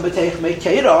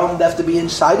have to be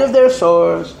inside of their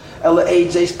source.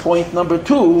 Point number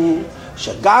 2.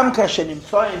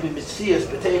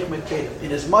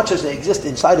 In as much as they exist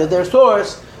inside of their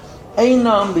source, they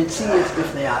don't have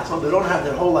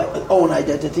their whole own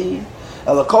identity.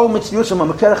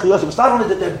 It's not only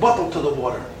that they're bottled to the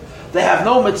water, they have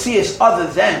no metzias other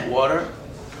than water.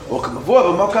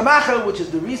 Which is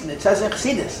the reason it says in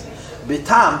Chassidus,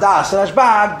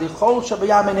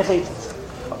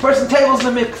 a person tables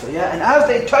in the mikveh, yeah? And as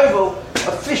they table,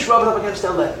 a fish rubs up against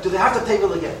their leg. Do they have to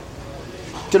table again?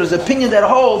 So there's an opinion that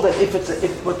holds that if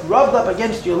what rubbed up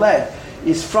against your leg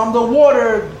is from the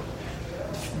water,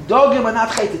 dogim are not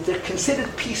chaytit, they're considered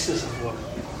pieces of water.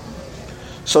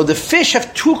 So the fish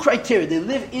have 2 criteria. They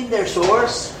live in their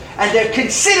source, and they're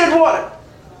considered water.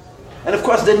 And of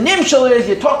course, the nimshal is,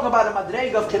 you're talking about a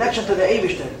madrega of connection to the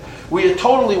Eibishter, where you're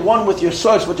totally one with your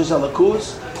source, which is a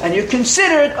lakus, and you're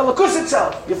considered a lakus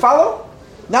itself. You follow?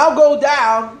 Now go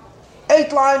down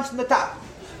 8 lines from the top.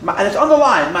 And it's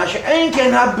underlined.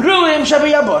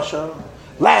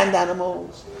 Land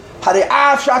animals.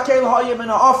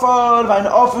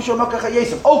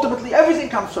 Ultimately, everything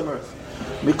comes from earth.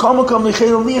 Land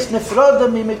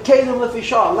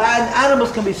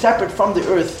animals can be separate from the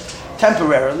earth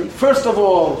temporarily. First of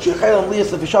all,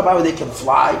 they can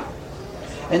fly.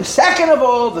 And second of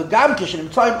all, the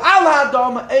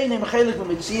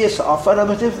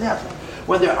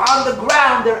when they're on the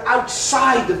ground, they're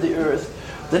outside of the earth.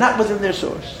 They're not within their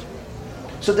source.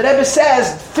 So the Rebbe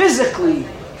says, physically,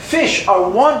 fish are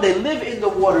one, they live in the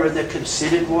water and they're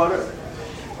considered water.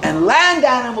 And land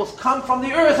animals come from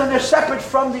the earth and they're separate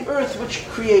from the earth which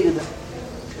created them.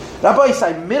 Rabbi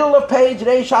say, middle of page,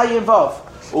 Reish Ayin Vav.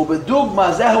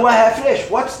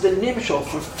 What's the nimshal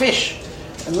for fish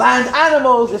and land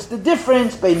animals? It's the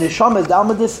difference between neshamas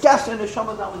dalma diskas and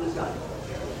neshamas dalma disgas.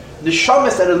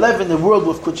 Neshamas that are living in the world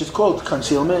which is called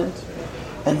concealment,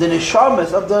 and the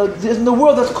neshamas in the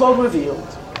world that's called revealed.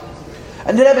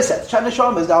 And the Rebbe says,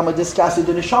 neshamas dalma diskas,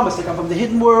 the neshamas that come from the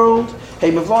hidden world,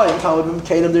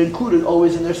 they're included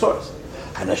always in their source.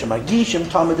 They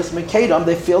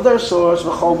feel their source. They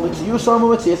have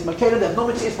no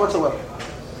mitzias whatsoever.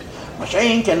 On the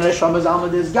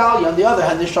other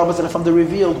hand, the neshamas that are from the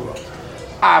revealed world.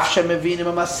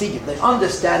 They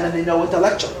understand and they know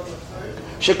intellectually.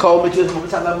 They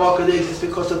exist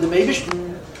because of the Meibishter.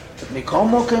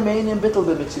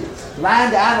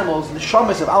 Land animals, the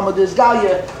neshamas of Alma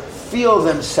Dizgalia, feel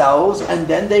themselves and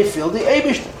then they feel the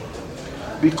Eibishter.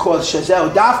 Because Shazeo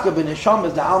Dafka ben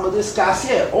neshamas the Alma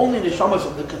Dizgalia, only neshamas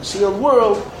of the concealed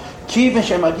world, because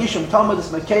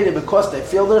they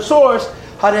feel their source.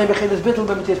 You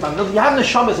have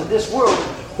neshamas of this world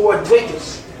who are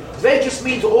dveikus. Dveikus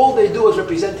means all they do is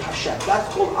represent Hashem. That's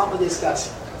called Alma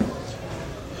Dizgalia.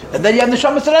 And then you have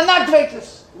neshamas that are not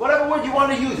dveikus. Whatever word you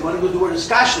want to use. You want to use the word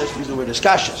iskashis, use the word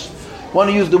iskashis. You want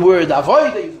to use the word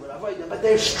avoida, use the word avoida. But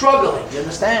they're struggling, you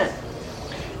understand?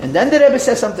 And then the Rebbe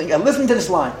says something, and listen to this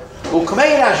line. See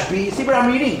what I'm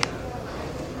reading?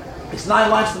 It's 9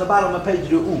 lines from the bottom of page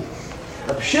 2.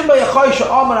 Reb Shimba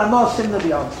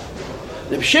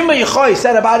Yochai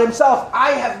said about himself,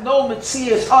 I have no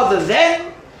metzias other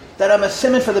than that I'm a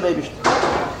simon for the Meibishter.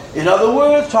 In other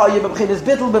words, he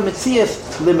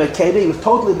was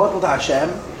totally bottled to Hashem.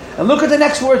 And look at the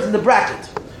next words in the bracket.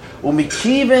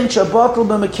 Umikiven shabatel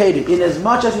b'mekedi, in as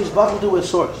much as he's bottled to his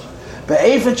source.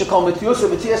 Be'efen shekol mitzius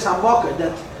u'mitzias hamoker,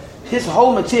 that his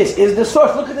whole mitzias is the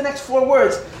source. Look at the next 4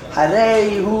 words.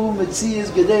 Harei hu mitzias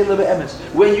gedei lebe'emes.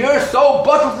 When you're so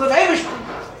bottled to the Eibishter,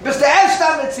 bist the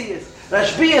Estam mitzias.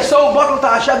 Rashbi is so bottled to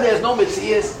Hashem, there's no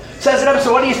mitzias. Says the Rebbe,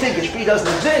 so what do you think? Rashbi doesn't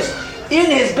exist.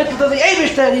 In his bittul to the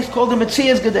Eibishter, he's called the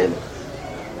mitzias gedei.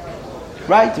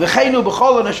 Right? V'cheinu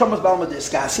b'chol neshamas b'alma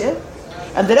diskasya.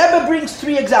 And the Rebbe brings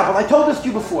 3 examples. I told this to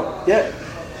you before. Yeah?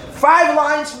 5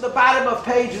 lines from the bottom of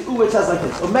page U, it says like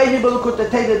this. Umeini b'lukut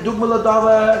tetei dugma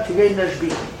l'dava k'gein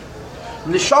Rashbi.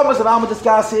 Neshamas of alma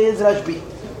diskasya is Rashbi.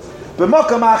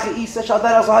 B'mokam achi isa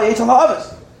shadar al zahai etzel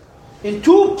ha'avis. In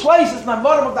 2 places in the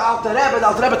bottom of the Alter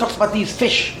Rebbe talks about these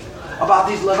fish, about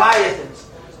these leviathans.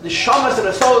 Neshamas that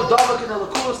are so dovak in the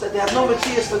lakus that they have no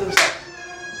mitzias for themselves.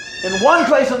 In one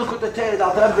place in the Kutatei, the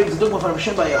Alter Rebbe brings the dugma from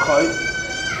Shem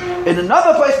B'Yachoi. In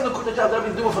another place in the Kutatei, the Alter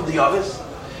Rebbe brings the dugma from the Yavis.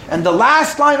 And the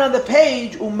last line on the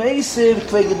page, Umeisiv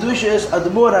Kvei Gedushes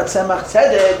Admur At Tzemach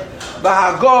Tzedek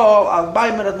B'Hagol Al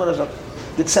Baimer Admur Azot.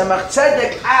 The Tzemach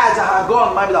Tzedek adds a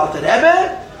Hagol on the Alter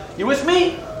Rebbe. You with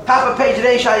me? Top of page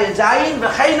Reish Ayin Zayin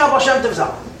V'cheina B'Shem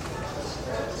Tevzal.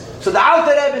 So the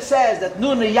Alter Rebbe says that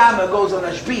Nun Yama goes on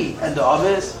Ashbi and the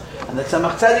Yavis, and the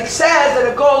Tzemach Tzedek says that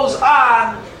it goes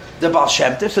on the Baal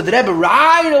Shem Tov. So the Rebbe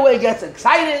right away gets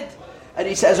excited, and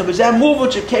he says, all that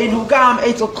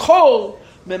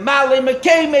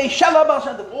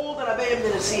Rabbeim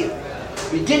didn't see it.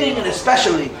 Beginning and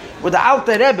especially with the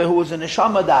Alter Rebbe, who was in the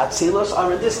Neshama Da'atzilos,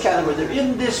 are in this category. They're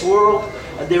in this world,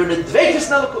 and they're in the Dveikus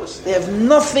Nelikus. They have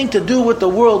nothing to do with the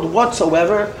world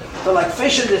whatsoever. They're like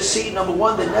fish in the sea. Number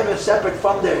 1, they're never separate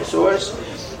from their source.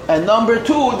 And number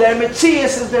 2, their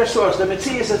Metzias is their source. Their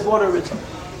Metzias is water written.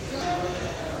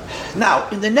 Now,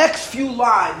 in the next few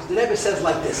lines, the Rebbe says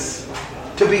like this.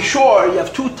 To be sure, you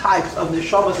have 2 types of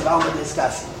neshamas of Alma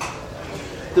Diskasi.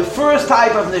 The first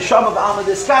type of neshama of Alma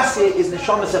Diskasi is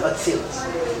neshamas of Atzilus.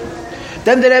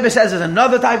 Then the Rebbe says there's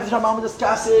another type of neshama of Alma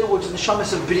Diskasi, which is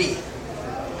neshamas of Bri.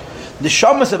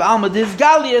 Neshamas of Alma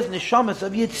Disgali is neshamas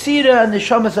of Yetzira and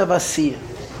neshamas of Asiyah.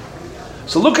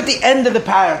 So look at the end of the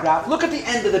paragraph.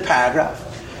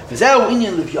 V'zeu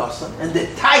inyan Livyason, and the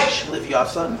Taich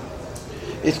Livyason,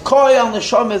 it's koy on the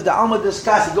shamas the Alma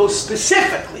Diskasi goes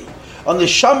specifically on the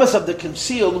shamas of the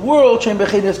concealed world,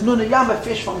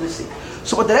 fish from the sea.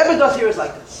 So what the Rebbe does here is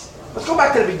like this. Let's go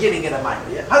back to the beginning of the Maimer.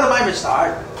 Yeah? How the Maimer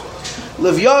start?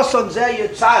 Livyason Zeh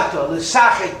Yatzarta, the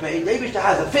Sachet Bey, the Eibishter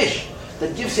has a fish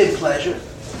that gives him pleasure.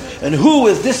 And who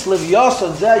is this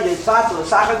Livyason Zeh Yatzarta, the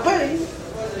Sachet Bey?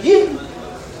 Yidden.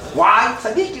 Why?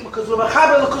 Tzadikim, because we're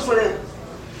mechaber l'kus v'reim.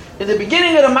 In the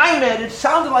beginning of the Maimer, it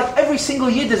sounded like every single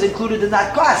Yid is included in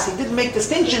that class. He didn't make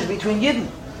distinctions between Yidden.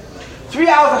 3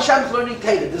 hours Hashem's learning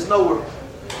Torah, there's no work.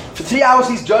 For 3 hours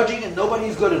he's judging and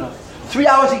nobody's good enough. 3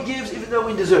 hours he gives even though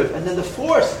we deserve. And then the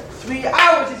 4th 3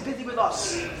 hours he's busy with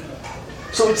us.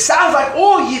 So it sounds like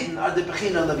all Yidden are the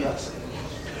Bechina Livyason.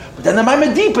 But then the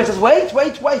Maimer deeper says, wait.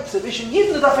 So Vishen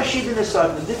Yidden is a Fashid in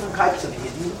the different types of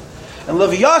Yidden. And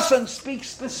Livyason speaks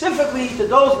specifically to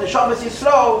those Neshamas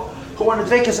Yisrael who are in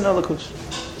the Dveikus and Elikus.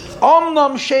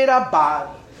 Omnam Sheira Bar,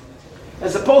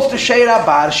 as opposed to Sheira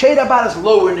Bar. Sheira Bar is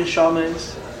lower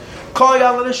Neshamas.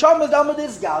 Koyal Neshamas Alma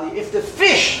Disgali. If the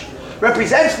fish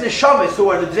represents Neshamas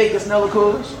who are the Dveikus and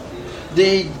Elikus,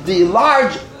 the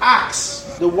large ox,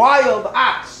 the wild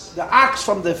ox, the ox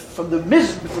from the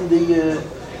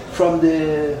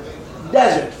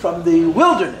desert, from the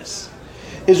wilderness,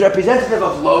 is representative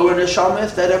of lower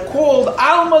neshamas that are called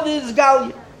Alma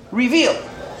Disgali, revealed.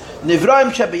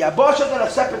 Nivraim Shebeyabosha, that are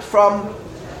separate from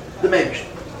the Mebish.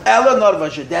 Ela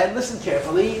Norva Jeden, listen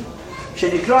carefully.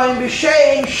 Shenikraim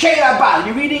B'Shem Sheira Bar.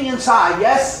 You're reading inside,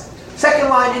 yes? Second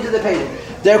line into the page.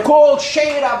 They're called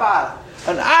Sheira Bar,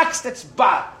 an ox that's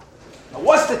bar. Now,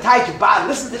 what's the type of bar?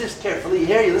 Listen to this carefully.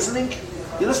 Here, you listening?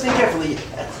 You're listening carefully.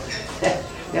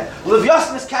 Yeah.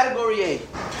 Livyason is category A.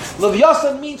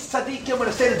 Livyason means tzaddikim when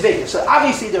it's stated Vegas. So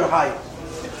obviously they're higher.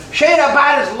 Sheira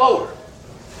Bar is lower.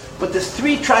 But there's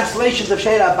 3 translations of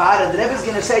Sheira Bar, and the Rebbe is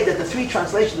going to say that the 3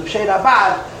 translations of Sheira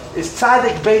Bar is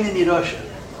tzaddik bein and yirosha.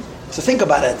 So think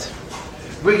about it.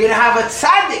 We're going to have a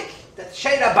tzaddik that's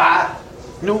Sheira Bar.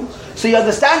 No. So you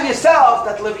understand yourself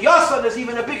that Livyason is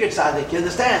even a bigger tzaddik. You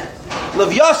understand?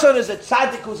 Livyason is a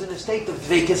tzaddik who's in a state of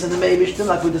dveikus in the Meibishtim,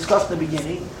 like we discussed in the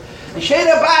beginning. And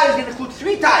Sheira Bar is going to include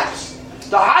 3 types.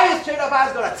 The highest Sheira Bar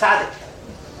is going to tzaddik.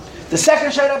 The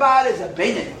second Sheira Bar is a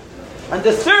beinin. And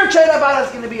the third Sheira Bar is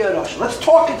going to be a rosh. Let's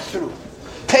talk it through.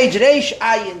 Page Reish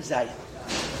Ayin Zayin.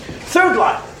 Third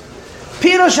line.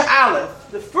 Pirush Aleph.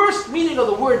 The first meaning of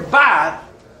the word bar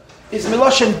is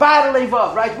Miloshen Bar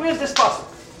Levav. Right? Where's this possible?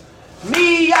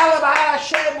 Mi yala b'har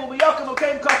Hashem u'miyokim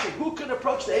u'keim kachim. Who can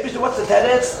approach the Eibishter? What's the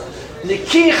teretz?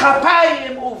 Niki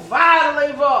chapayim u'var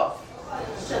leivov.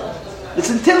 It's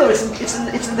in Tiller. It's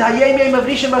in the Hayem Yom of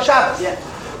Rishon B'Shabbos. Yeah.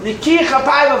 Niki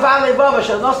chapayim u'var leivov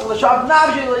asher nosel l'shav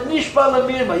navji l'nishpa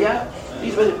l'mirma. Yeah.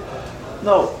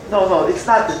 No. It's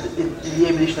not in the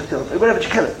Yom Rishon Tiller. Whatever you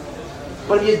kill it.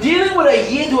 But if you're dealing with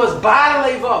a yid who has bar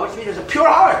leivov, which means there's a pure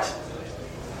heart.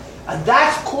 And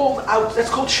that's called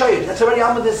shayr. That's already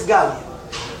on this gal.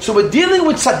 So we're dealing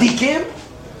with tzaddikim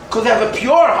because they have a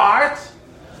pure heart,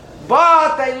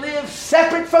 but they live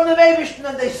separate from the Meibishter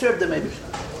and they serve the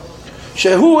Meibishter.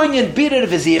 Shehu inyan birer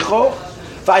v'zicho,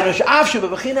 v'ayno she'af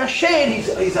she'bebechina shayr.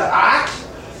 He's an ox,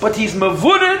 but he's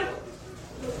mevurer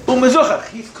u'mezuchach.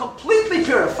 He's completely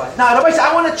purified. Now, everybody says,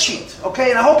 I want to cheat,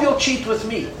 okay? And I hope you'll cheat with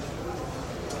me.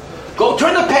 Go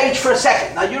turn the page for a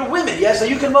second. Now, you're women, yes? So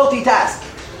you can multitask.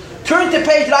 Turn to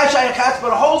page Reish Ayin Chatz,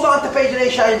 but hold on to page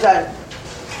Reish Ayin Zayin.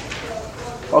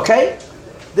 Okay?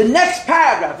 The next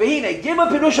paragraph. V'hine, Gimel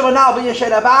Pirushim Anal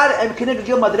B'Yasher Abad, and Kinig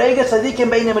Gil Madrega, Tzadikim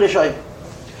Beinim Rishoyim.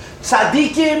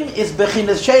 Tzadikim is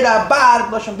B'chinas Sher Abad,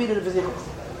 L'Shem Bidin V'Zichuk.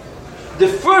 The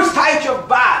first type of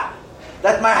Bad,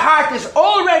 that my heart is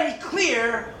already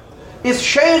clear, is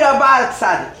Sher Abad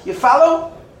Tzadik. You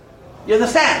follow? You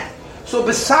understand? So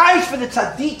besides for the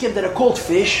Tzadikim that are called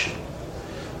fish,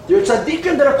 there are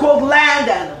tzaddikim that are called land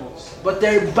animals, but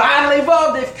they're bar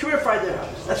leivov, they've purified their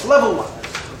hearts. That's level one.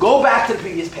 Go back to the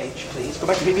previous page, please. Go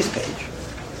back to the previous page.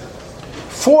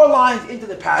 4 lines into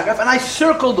the paragraph, and I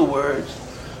circled the words.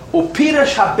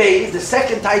 Upirash habeiz, the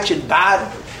second taichin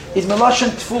bad, is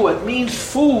meloshen tfu. It means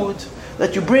food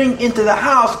that you bring into the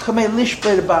house. Kamei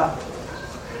lishper ba.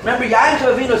 Remember,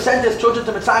 Yaakov Avinu sent his children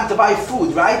to Mitzrayim to buy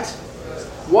food, right?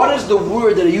 What is the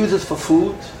word that he uses for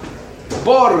food?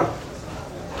 Bor.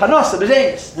 Panosa,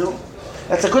 bezenis. No?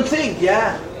 That's a good thing,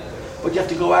 yeah. But you have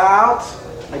to go out,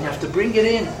 and you have to bring it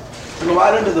in. You go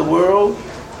out into the world,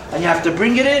 and you have to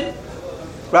bring it in.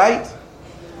 Right?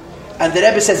 And the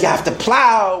Rebbe says you have to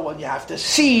plow, and you have to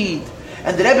seed.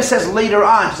 And the Rebbe says later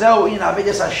on,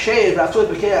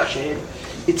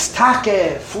 it's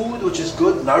take, food which is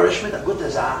good, nourishment, a good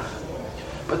dazach.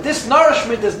 But this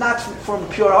nourishment is not from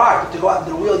pure heart. You have to go out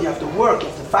into the world, you have to work, you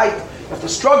have to fight, you have to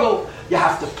struggle. You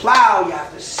have to plow, you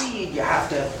have to seed, you have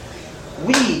to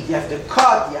weed, you have to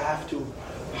cut, you have to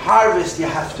harvest, you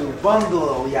have to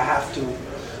bundle, you have to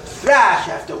thrash,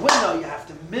 you have to winnow, you have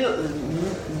to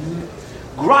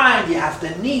grind, you have to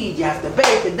knead, you have to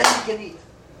bake, and then you can eat.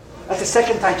 That's the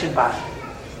second taichin bad.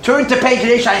 Turn to page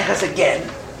Reish Ayin Ches again.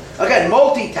 Again,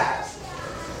 multitask.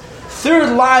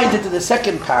 3rd line into the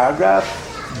 2nd paragraph.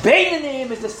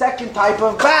 Beinanim is the 2nd type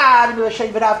of bad.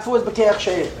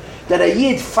 That a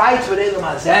yid fights with Elam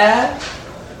Hazeh,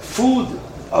 food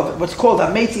of what's called a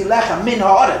meitzi lechem min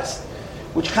haaretz,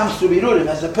 which comes through Birurim,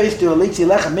 as opposed to a meitzi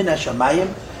lechem min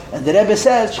hashamayim. And the Rebbe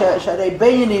says, Sharei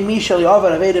beini mishal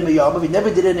yavar aveda miyamav. He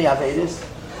never did any avedis,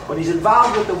 but he's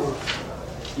involved with the world.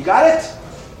 You got it?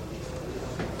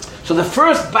 So the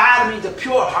first bad means a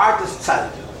pure heart is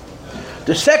tzaddik.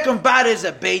 The second bad is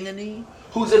a beinani,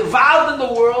 who's involved in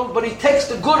the world, but he takes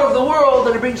the good of the world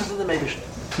and he brings it to the Meibishter.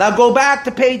 Now go back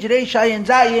to page Reish Ayin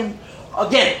Zayin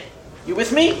again. You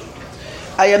with me?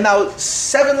 I am now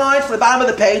 7 lines to the bottom of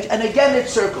the page, and again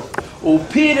it's circled.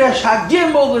 Upirash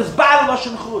hagimel is bad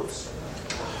lashon chutz.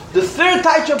 The 3rd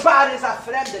type of bad is a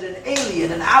fremded, an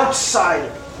alien, an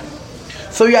outsider.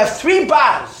 So you have 3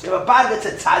 bads. You have a bad that's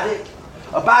a tzaddik,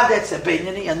 a bad that's a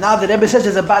beinani, and now the Rebbe says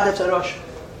there's a bad that's a rosh.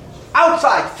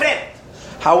 Outside, fremd.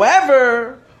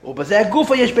 However,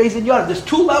 there's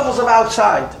 2 levels of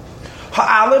outside.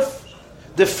 Ha'alef,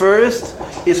 the first,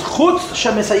 is chutz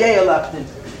shemesayeh elapnim.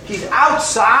 He's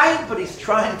outside, but he's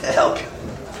trying to help you.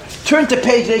 Turn to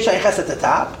page Reish Ayin Ches at the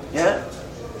top. Yeah.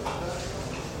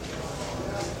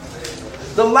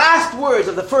 The last words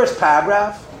of the first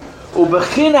paragraph.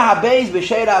 Ubechina habeiz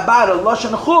b'sheir abad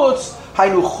loshen chutz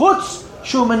haynu chutz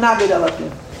shu menaged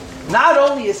elapnim. Not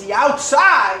only is he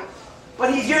outside,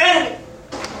 but he's your enemy.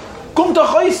 Kum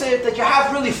tochoysev that you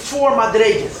have really 4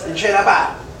 madregas in sheir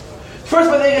abad. First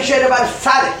madrega in sheir abad is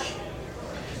tzaddik.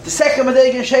 The second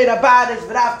madrega in sheir abad is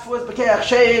v'rav tfuas b'keach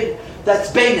sheir, that's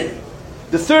beinani.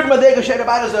 The 3rd madrega in sheir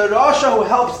abad is a rasha who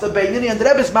helps the beinani, and the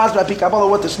Rebbe's masber api Kabbalah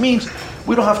what this means.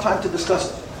 We don't have time to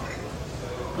discuss it.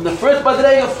 And the 1st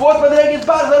madrega, 4th madrega is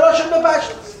bad, the rasha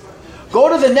b'pashas. Go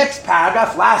to the next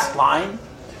paragraph, last line.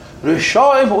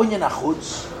 Rishoim unyan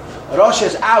achutz. Rasha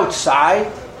is outside,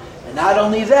 and not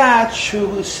only that, shu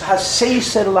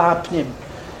haseiser lahapnim.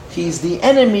 He's the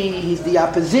enemy, he's the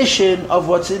opposition of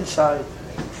what's inside.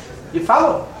 You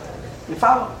follow? You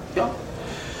follow? Yeah.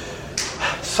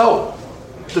 So,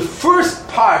 The first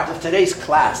part of today's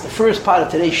class, the first part of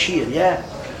today's shir,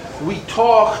 we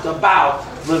talked about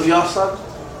Livyason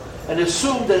and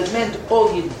assumed that it meant all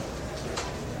Yidden.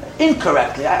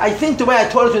 Incorrectly. I think the way I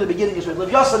taught it in the beginning is right.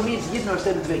 Livyason means Yidden or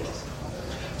Sted Dveikis.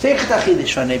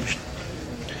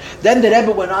 Then the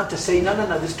Rebbe went on to say, no,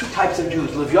 there's two types of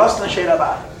Jews, Livyason and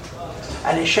Sheirabad.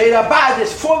 And in Sheirabad,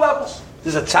 there's 4 levels.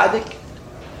 There's a tzaddik,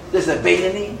 there's a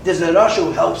Beinani, there's a Rasha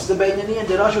who helps the Beinani, and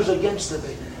the Rasha who's against the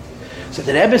Beinani. So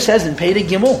the Rebbe says in Perek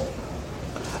Gimel,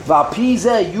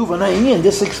 and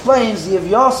this explains the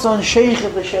Livyason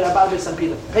Sheikhet the Sheirabad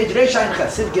B'Sampila. Page Reish Ayin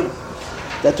Ches, Gimel.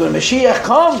 That when Mashiach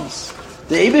comes,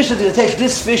 the Eibush is going to take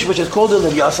this fish, which is called the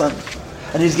Livyason,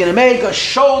 and he's going to make a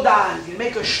showdown, he's going to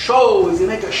make a show, he's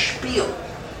going to make a spiel,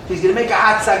 he's going to make a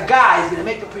hatzagah, he's going to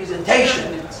make a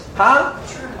presentation.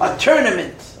 A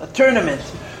tournament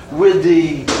with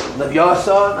the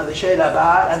Livyason and the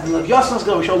Sheirabad, and the Livyason is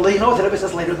going to show. You know what the Rebbe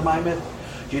says later in the Maimed?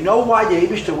 You know why the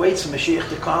Eibush waits for Mashiach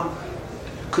to come?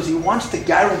 Because he wants to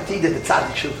guarantee that the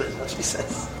tzaddik should win. That's what he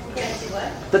says.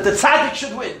 That the tzaddik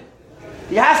should win.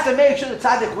 He has to make sure the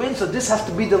tzaddik wins, so this has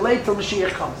to be delayed till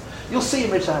Mashiach comes. You'll see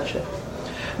him, Mitzvah Hashem.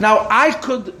 Now, I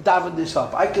could daven this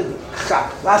up. I could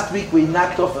chap. Last week we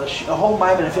knocked off a whole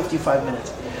Maimed in 55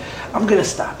 minutes. I'm going to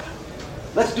stop.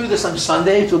 Let's do this on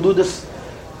Sunday. We'll do this,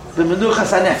 the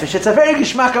Menuchas HaNefesh. It's a very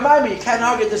Gishmak HaMaimed. You can't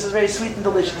argue this is very sweet and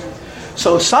delicious.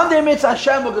 So Sunday, Mitzvah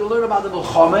Hashem, we're going to learn about the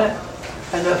Milchomeh.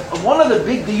 And one of the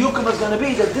big diyukim is going to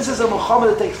be that this is a Milchomeh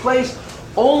that takes place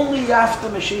only after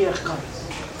Mashiach comes.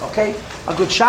 Okay? A good shot.